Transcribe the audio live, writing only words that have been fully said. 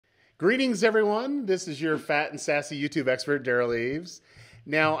Greetings, everyone. This is your fat and sassy YouTube expert, Derral Eves.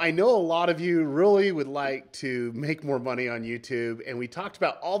 Now, I know a lot of you really would like to make more money on YouTube, and we talked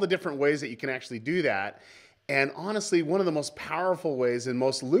about all the different ways that you can actually do that. And honestly, one of the most powerful ways and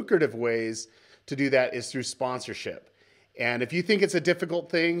most lucrative ways to do that is through sponsorship. And if you think it's a difficult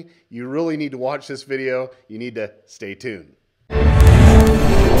thing, you really need to watch this video. You need to stay tuned.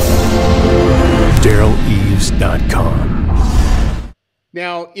 DerralEves.com.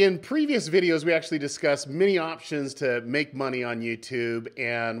 Now, in previous videos, we actually discussed many options to make money on YouTube,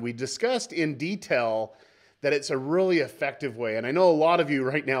 and we discussed in detail that it's a really effective way. And I know a lot of you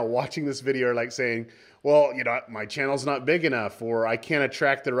right now watching this video are like saying, well, you know, my channel's not big enough, or I can't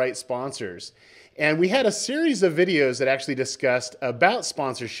attract the right sponsors. And we had a series of videos that actually discussed about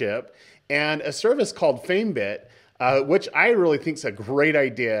sponsorship and a service called Famebit, which I really think is a great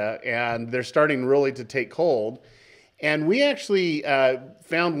idea, and they're starting really to take hold. And we actually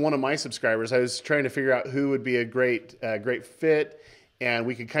found one of my subscribers. I was trying to figure out who would be a great fit, and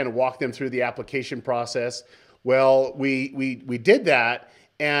we could kind of walk them through the application process. Well, we did that,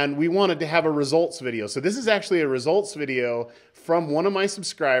 and we wanted to have a results video. So this is actually a results video from one of my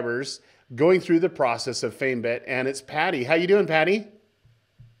subscribers going through the process of Famebit, and it's Patti. How you doing, Patti?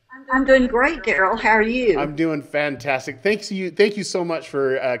 I'm doing great, Derral. How are you? I'm doing fantastic. Thank you so much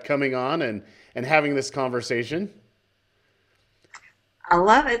for coming on and having this conversation. I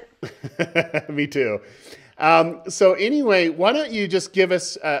love it. Me too. So anyway, why don't you just give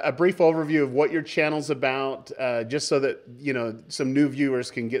us a brief overview of what your channel's about, just so that, you know, some new viewers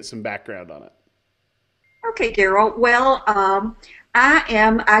can get some background on it. Okay, Derral. Well,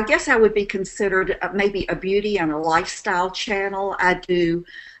 I guess I would be considered maybe a beauty and a lifestyle channel. I do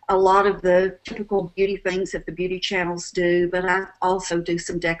a lot of the typical beauty things that the beauty channels do, but I also do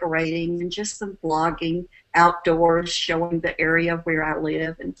some decorating and just some vlogging outdoors, showing the area where I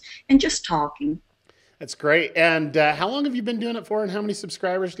live and just talking. That's great. And how long have you been doing it for, and how many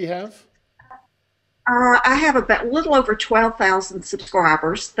subscribers do you have? I have about a little over 12,000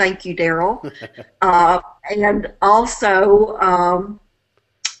 subscribers. Thank you, Derral. And also,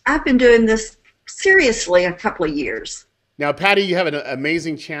 I've been doing this seriously a couple of years. Now, Patti, you have an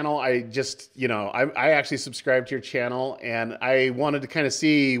amazing channel. I just, you know, I actually subscribed to your channel, and I wanted to kind of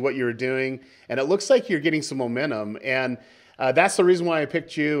see what you were doing. And it looks like you're getting some momentum. And that's the reason why I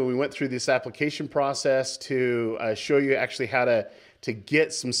picked you. We went through this application process to show you actually how to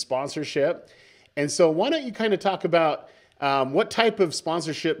get some sponsorship. And so why don't you kind of talk about what type of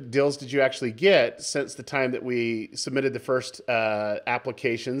sponsorship deals did you actually get since the time that we submitted the first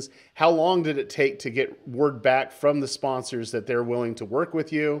applications? How long did it take to get word back from the sponsors that they're willing to work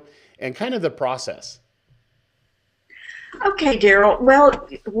with you, and kind of the process? Okay, Derral. Well,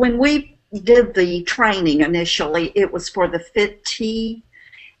 when we did the training initially, it was for the Fit Tea,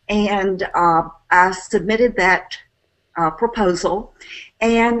 and I submitted that proposal,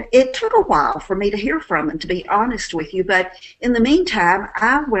 and it took a while for me to hear from them, to be honest with you. But in the meantime,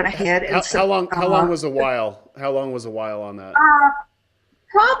 I went ahead and how long was a while? How long was a while on that?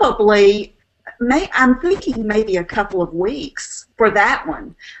 Probably, I'm thinking maybe a couple of weeks for that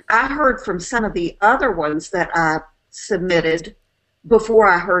one. I heard from some of the other ones that I submitted before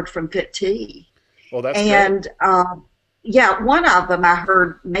I heard from Fit Tea. Well, that's and yeah, one of them I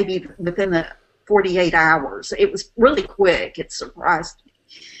heard maybe within the 48 hours. It was really quick. It surprised me.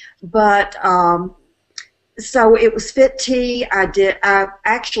 But so it was Fit Tea. I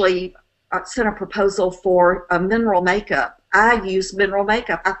actually sent a proposal for a mineral makeup. I use mineral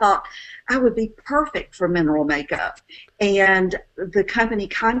makeup. I thought I would be perfect for mineral makeup. And the company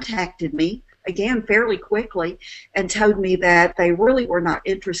contacted me, again, fairly quickly, and told me that they really were not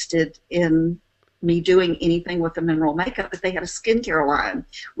interested in me doing anything with the mineral makeup, but they had a skincare line.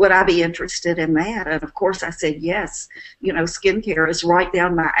 Would I be interested in that? And of course I said yes. You know, skincare is right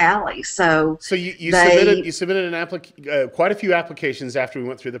down my alley. So you submitted quite a few applications after we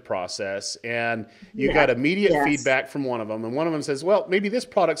went through the process, and you got immediate feedback from one of them, and one of them says, well, maybe this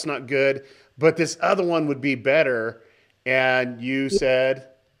product's not good, but this other one would be better. And you said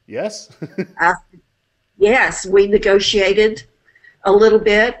yes. Yes, we negotiated a little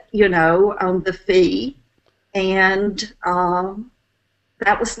bit, you know, on the fee, and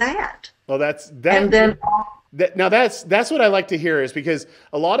that was that. Well, that's what I like to hear, is because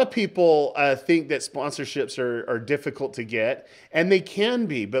a lot of people think that sponsorships are difficult to get, and they can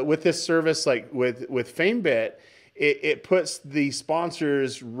be. But with this service, like with Famebit, it puts the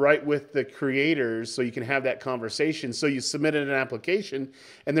sponsors right with the creators so you can have that conversation. So you submitted an application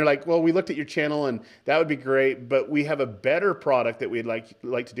and they're like, well, we looked at your channel and that would be great, but we have a better product that we'd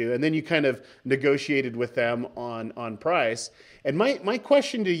like to do. And then you kind of negotiated with them on price. And my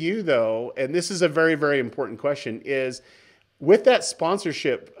question to you though, and this is a very, very important question, is with that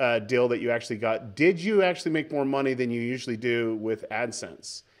sponsorship deal that you actually got, did you actually make more money than you usually do with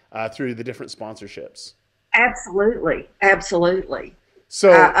AdSense through the different sponsorships? Absolutely, absolutely. So,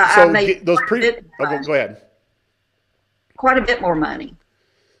 I made those go ahead. Quite a bit more money.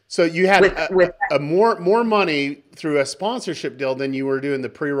 So you had a more money through a sponsorship deal than you were doing the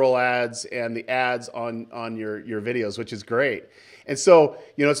pre-roll ads and the ads on your videos, which is great. And so,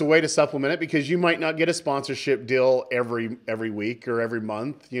 you know, it's a way to supplement it because you might not get a sponsorship deal every week or every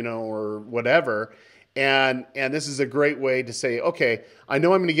month, you know, or whatever. And this is a great way to say, okay, I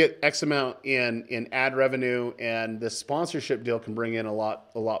know I'm going to get X amount in ad revenue, and the sponsorship deal can bring in a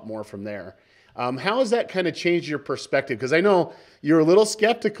lot more from there. How has that kind of changed your perspective? Because I know you were a little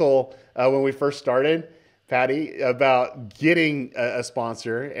skeptical when we first started, Patti, about getting a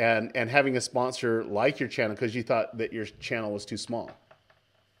sponsor and having a sponsor like your channel because you thought that your channel was too small.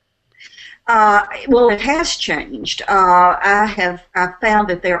 Well, it has changed. I found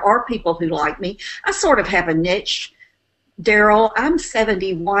that there are people who like me. I sort of have a niche. Derral, I'm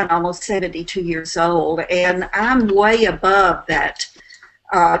 71, almost 72 years old, and I'm way above that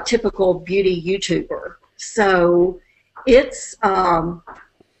typical beauty YouTuber. So it's my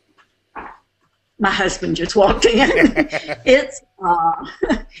husband just walked in. It's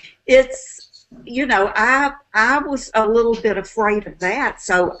you know, I was a little bit afraid of that.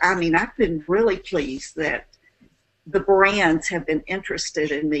 So I mean, I've been really pleased that the brands have been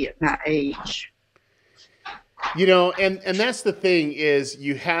interested in me at my age. You know, and that's the thing is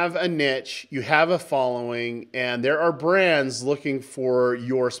you have a niche, you have a following, and there are brands looking for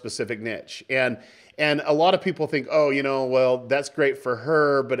your specific niche. And a lot of people think, oh, you know, well, that's great for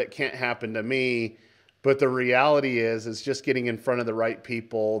her, but it can't happen to me. But the reality is just getting in front of the right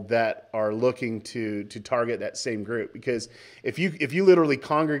people that are looking to target that same group. Because if you literally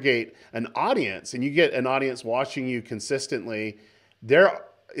congregate an audience and you get an audience watching you consistently, there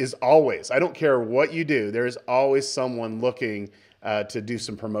is always, I don't care what you do, there is always someone looking to do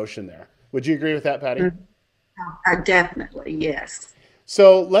some promotion there. Would you agree with that, Patti? Definitely, yes.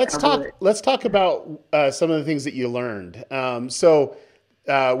 So let's talk about some of the things that you learned.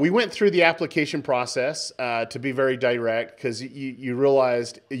 We went through the application process to be very direct because you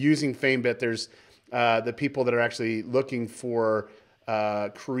realized using Famebit, there's the people that are actually looking for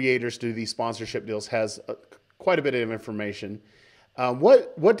creators to do these sponsorship deals has quite a bit of information.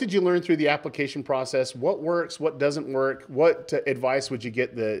 What did you learn through the application process? What works? What doesn't work? What advice would you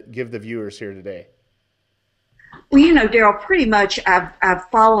give the viewers here today? Well, you know, Derral, pretty much I've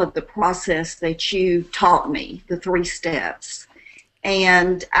followed the process that you taught me, the 3 steps.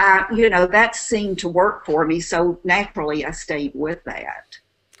 And you know, that seemed to work for me, so naturally I stayed with that.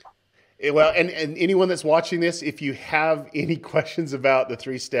 Well, and anyone that's watching this, if you have any questions about the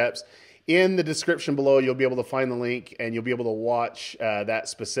 3 steps, in the description below, you'll be able to find the link and you'll be able to watch that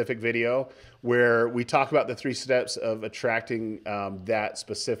specific video where we talk about the 3 steps of attracting that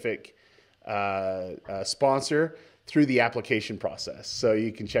specific sponsor through the application process. So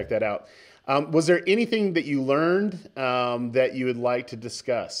you can check that out. Was there anything that you learned that you would like to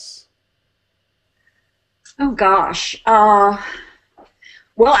discuss? Oh, gosh.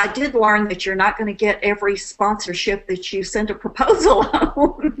 Well, I did learn that you're not going to get every sponsorship that you send a proposal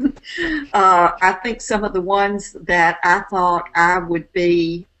on. I think some of the ones that I thought I would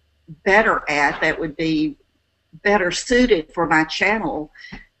be better at, that would be better suited for my channel,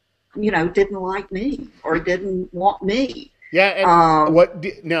 you know, didn't like me or didn't want me. Yeah,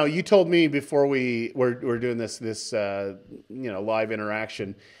 and now you told me before we were doing this you know, live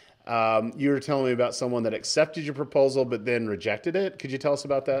interaction, you were telling me about someone that accepted your proposal but then rejected it. Could you tell us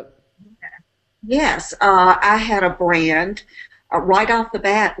about that? Yes, I had a brand. Right off the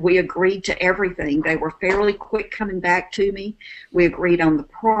bat, we agreed to everything. They were fairly quick coming back to me. We agreed on the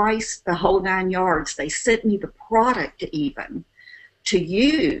price, the whole 9 yards. They sent me the product even to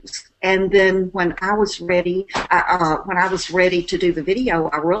use. And then when I was ready, to do the video,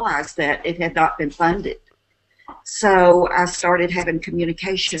 I realized that it had not been funded. So I started having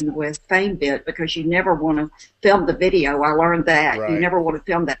communication with Famebit because you never want to film the video. I learned that. Right. You never want to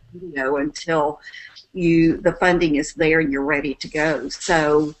film that video until the funding is there and you're ready to go.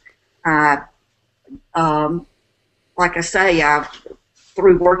 So like I say,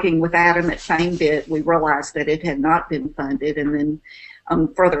 through working with Adam at Famebit, we realized that it had not been funded, and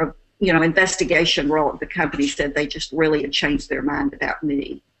then further investigation role of the company said they just really had changed their mind about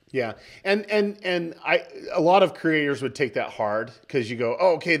me. Yeah. And a lot of creators would take that hard because you go,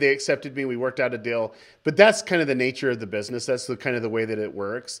 oh, okay, they accepted me. We worked out a deal. But that's kind of the nature of the business. That's the kind of the way that it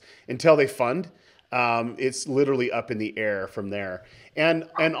works until they fund. It's literally up in the air from there. And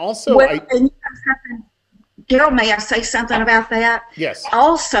also, Derral, may I say something about that? Yes.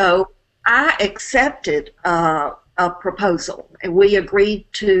 Also, I accepted a proposal, and we agreed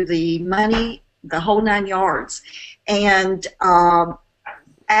to the money, the whole 9 yards. And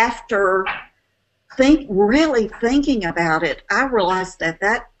after really thinking about it, I realized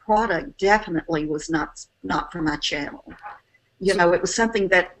that product definitely was not for my channel. It was something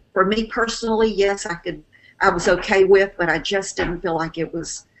that, for me personally, yes, I was okay with, but I just didn't feel like it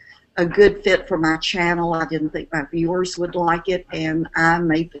was a good fit for my channel. I didn't think my viewers would like it, and I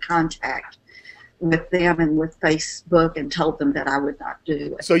made the contact with them and with Facebook and told them that I would not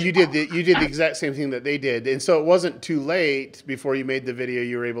do it. So you did the exact same thing that they did, and so it wasn't too late before you made the video.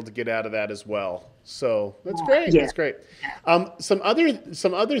 You were able to get out of that as well. So that's great. Yeah. That's great. Some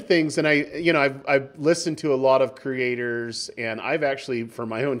other things, and I've listened to a lot of creators, and I've actually, for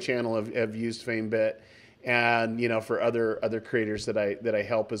my own channel, have used Famebit, and for other creators that I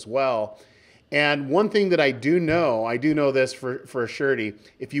help as well. And one thing that I do know this for a surety,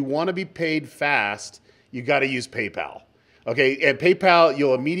 if you want to be paid fast, you got to use PayPal. Okay, and PayPal,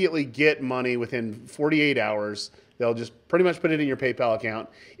 you'll immediately get money within 48 hours. They'll just pretty much put it in your PayPal account.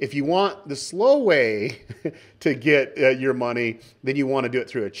 If you want the slow way to get your money, then you want to do it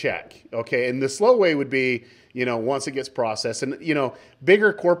through a check. Okay, and the slow way would be, once it gets processed. And,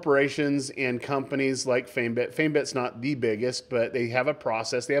 bigger corporations and companies like Famebit's not the biggest, but they have a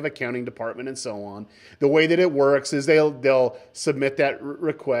process. They have an accounting department and so on. The way that it works is they'll submit that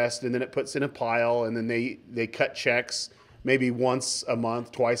request, and then it puts in a pile, and then they cut checks maybe once a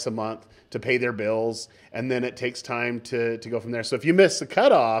month, twice a month to pay their bills. And then it takes time to go from there. So if you miss the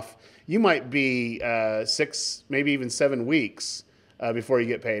cutoff, you might be 6, maybe even 7 weeks before you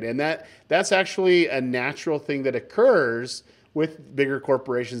get paid. And that's actually a natural thing that occurs with bigger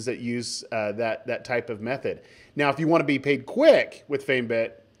corporations that use that type of method. Now, if you want to be paid quick with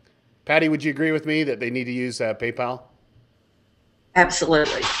Famebit, Patti, would you agree with me that they need to use PayPal?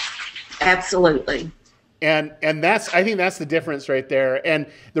 Absolutely. Absolutely. And I think that's the difference right there. And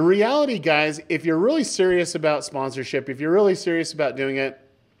the reality, guys, if you're really serious about sponsorship, if you're really serious about doing it,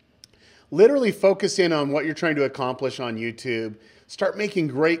 literally focus in on what you're trying to accomplish on YouTube. Start making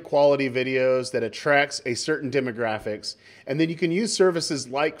great quality videos that attracts a certain demographics. And then you can use services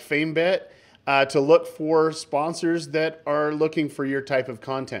like Famebit to look for sponsors that are looking for your type of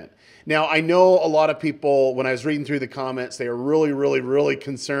content. Now, I know a lot of people, when I was reading through the comments, they are really, really, really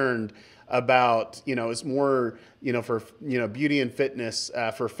concerned about, it's more, for, beauty and fitness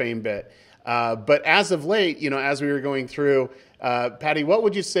for Famebit. But as of late, as we were going through, Patti, what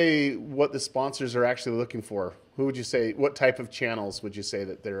would you say what the sponsors are actually looking for? Who would you say, what type of channels would you say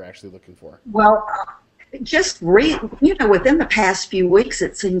that they're actually looking for? Well, within the past few weeks,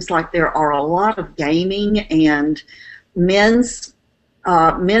 it seems like there are a lot of gaming and menswear,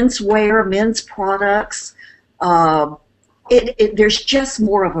 men's products. There's just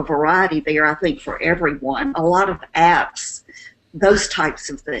more of a variety there, I think, for everyone. A lot of apps, those types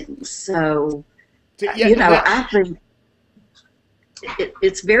of things. So, I think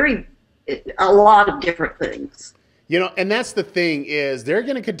it's a lot of different things. And that's the thing is they're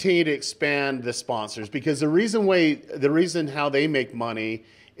going to continue to expand the sponsors because the reason how they make money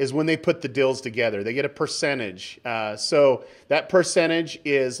is when they put the deals together. They get a percentage. So that percentage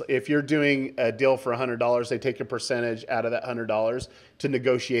is if you're doing a deal for $100, they take a percentage out of that $100 to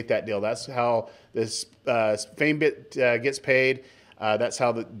negotiate that deal. That's how this Famebit gets paid. That's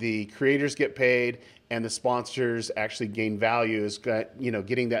how the creators get paid. And the sponsors actually gain value is,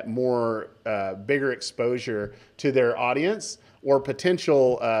 getting that more bigger exposure to their audience or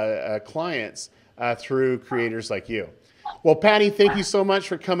potential clients through creators like you. Well, Patti, thank you so much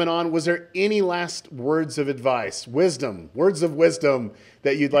for coming on. Was there any last words of advice, words of wisdom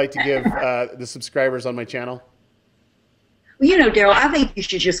that you'd like to give the subscribers on my channel? Well, Derral, I think you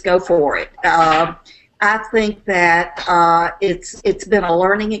should just go for it. I think that it's been a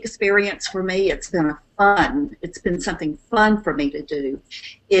learning experience for me. It's been something fun for me to do.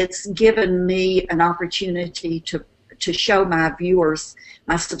 It's given me an opportunity to show my viewers,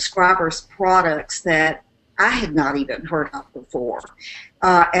 my subscribers, products that I had not even heard of before.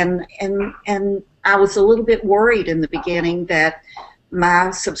 And I was a little bit worried in the beginning that my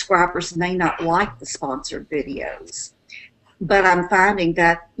subscribers may not like the sponsored videos. But I'm finding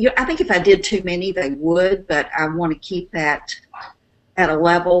that, I think if I did too many, they would, but I want to keep that at a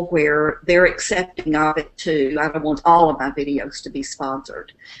level where they're accepting of it too. I don't want all of my videos to be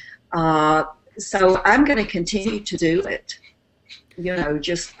sponsored. So I'm going to continue to do it. You know,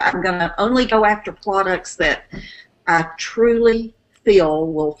 just I'm going to only go after products that I truly feel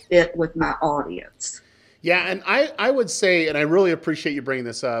will fit with my audience. Yeah, and I would say, and I really appreciate you bringing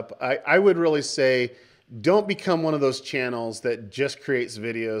this up, I would really say, don't become one of those channels that just creates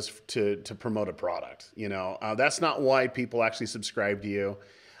videos to promote a product. You know, that's not why people actually subscribe to you.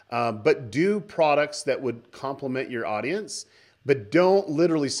 But do products that would complement your audience, but don't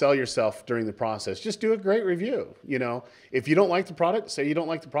literally sell yourself during the process. Just do a great review. You know, if you don't like the product, say you don't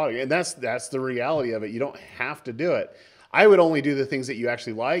like the product. And that's the reality of it. You don't have to do it. I would only do the things that you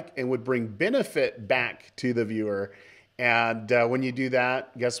actually like and would bring benefit back to the viewer. And when you do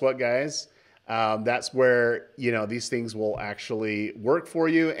that, guess what, guys? That's where, you know, these things will actually work for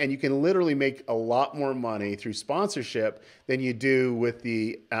you, and you can literally make a lot more money through sponsorship than you do with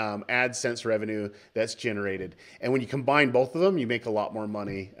the AdSense revenue that's generated. And when you combine both of them, you make a lot more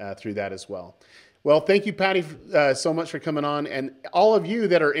money through that as well. Well, thank you, Patti, so much for coming on. And all of you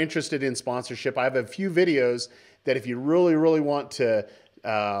that are interested in sponsorship, I have a few videos that if you really, really want to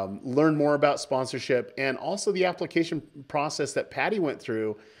learn more about sponsorship and also the application process that Patti went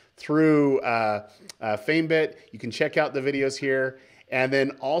through Famebit, you can check out the videos here. And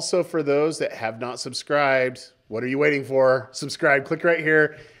then also for those that have not subscribed, what are you waiting for? Subscribe, click right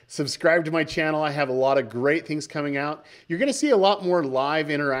here. Subscribe to my channel. I have a lot of great things coming out. You're going to see a lot more live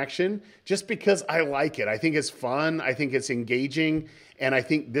interaction just because I like it. I think it's fun. I think it's engaging. And I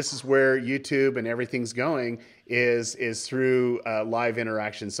think this is where YouTube and everything's going is through live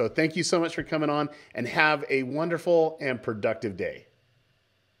interaction. So thank you so much for coming on, and have a wonderful and productive day.